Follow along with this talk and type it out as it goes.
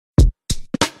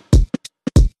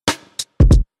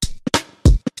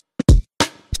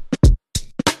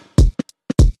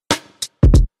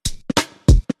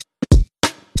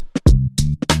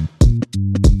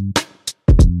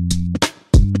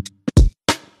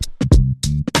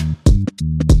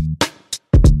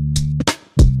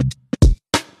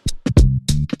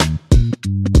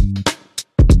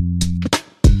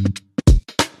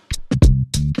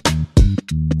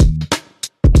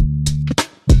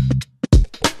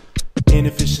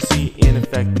inefficiency,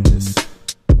 ineffectiveness.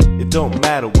 It don't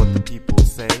matter what the people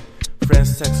say.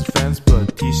 Friends text friends,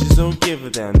 but teachers don't give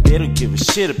a damn. They don't give a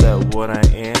shit about what I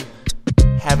am.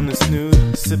 Having a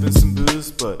snooze, sipping some booze,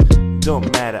 but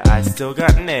don't matter, I still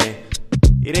got an A.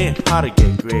 It ain't hard to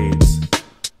get grades.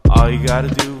 All you gotta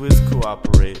do is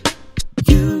cooperate.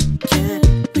 You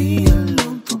can't be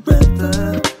alone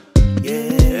forever.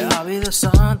 Yeah, I'll be the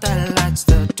sun that lights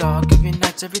the dark of your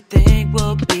nights. Everything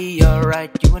will be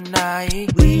alright, you and I.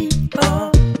 We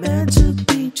are meant to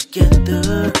be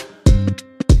together.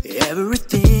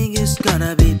 Everything is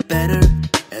gonna be better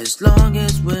as long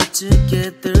as we're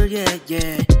together, yeah,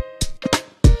 yeah.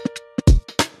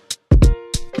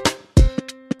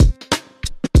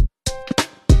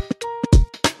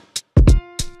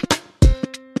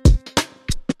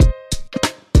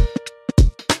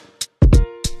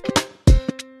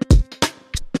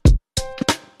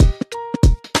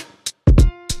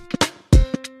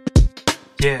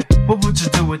 Yeah, what would you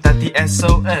do without the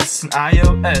SOS and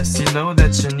iOS? You know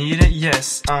that you need it,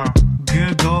 yes.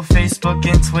 Google, Facebook,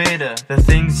 and Twitter, the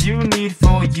things you need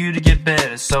for you to get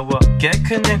better. So get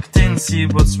connected and see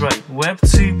what's right. Web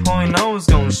 2.0 is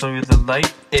gonna show you the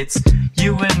light. It's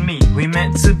you and me, we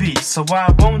meant to be. So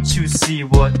why won't you see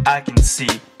what I can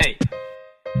see? Hey.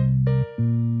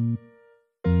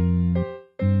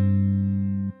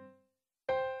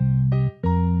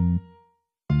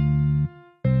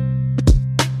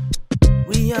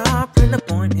 We are in a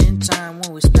point in time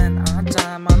when we spend our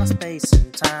time on a space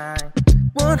and time.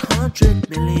 100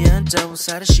 million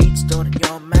double-sided sheets stored in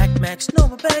your Max, no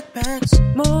more backpacks.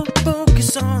 More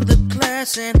focus on the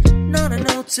class and not a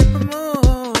note to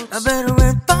promote. A better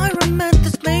environment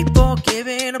that's made for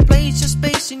giving a place, your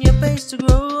space and your base to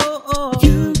grow.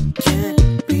 You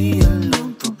can't be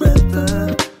alone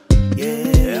forever.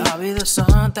 Yeah, I'll be the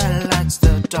sun that lights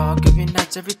the dark of your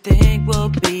nights. Everything will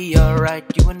be alright,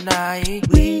 you and I.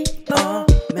 We are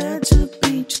meant to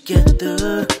be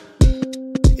together.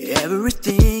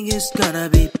 Everything is gonna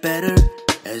be better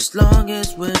as long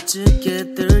as we're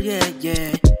together, yeah,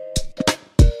 yeah.